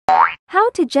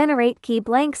to generate key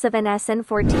blanks of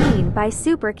NSN14 by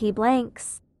Super Key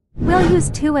Blanks. We'll use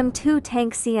 2M2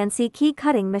 Tank CNC key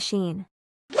cutting machine.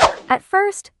 At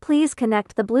first, please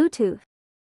connect the Bluetooth.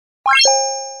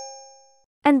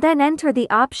 And then enter the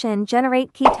option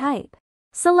Generate Key Type.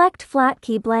 Select Flat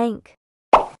Key Blank.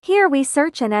 Here we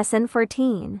search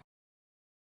NSN14.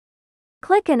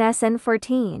 Click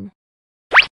NSN14.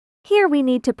 Here we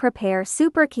need to prepare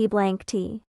Super Key Blank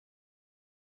T.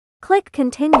 Click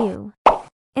Continue.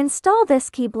 Install this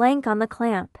key blank on the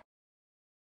clamp.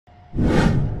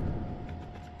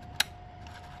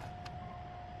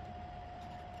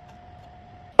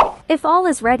 If all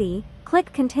is ready,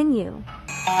 click Continue.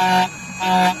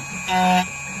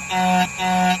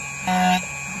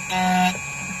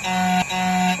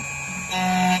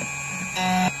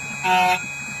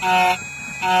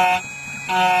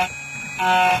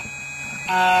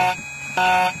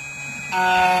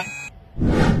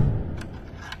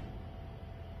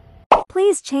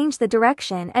 Please change the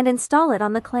direction and install it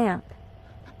on the clamp.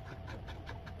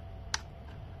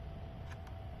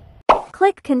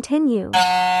 Click Continue.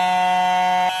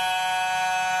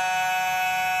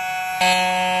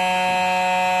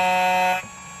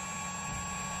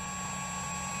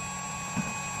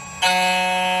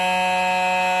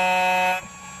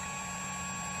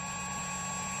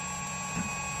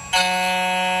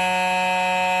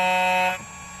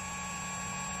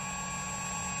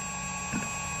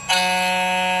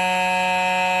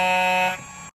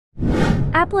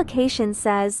 Application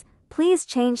says, please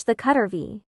change the cutter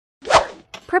V.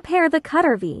 Prepare the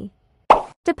cutter V.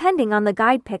 Depending on the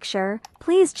guide picture,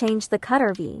 please change the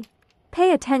cutter V.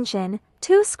 Pay attention,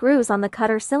 2 screws on the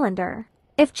cutter cylinder.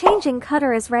 If changing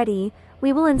cutter is ready,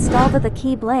 we will install the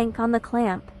key blank on the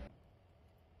clamp.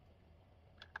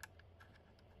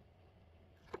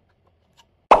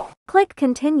 Click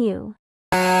Continue.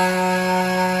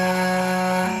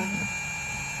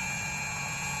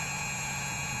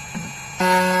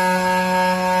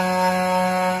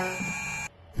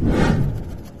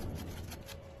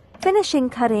 Finishing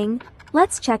cutting,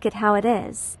 let's check it how it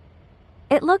is.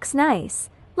 It looks nice.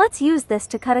 Let's use this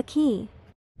to cut a key.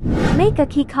 Make a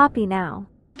key copy now.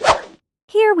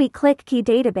 Here we click Key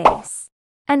Database.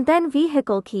 And then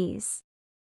Vehicle Keys.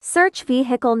 Search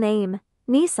vehicle name,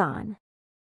 Nissan.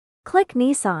 Click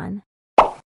Nissan.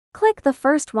 Click the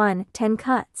first one, 10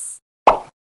 cuts.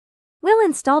 We'll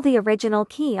install the original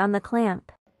key on the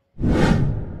clamp.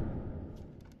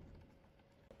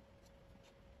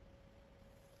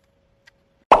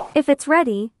 If it's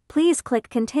ready, please click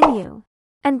Continue.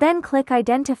 And then click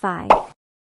Identify.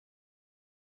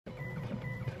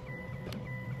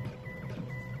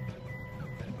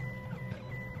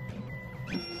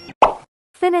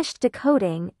 Finished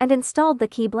decoding and installed the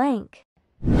key blank.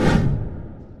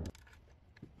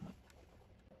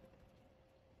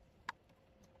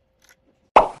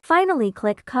 Finally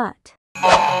click Cut.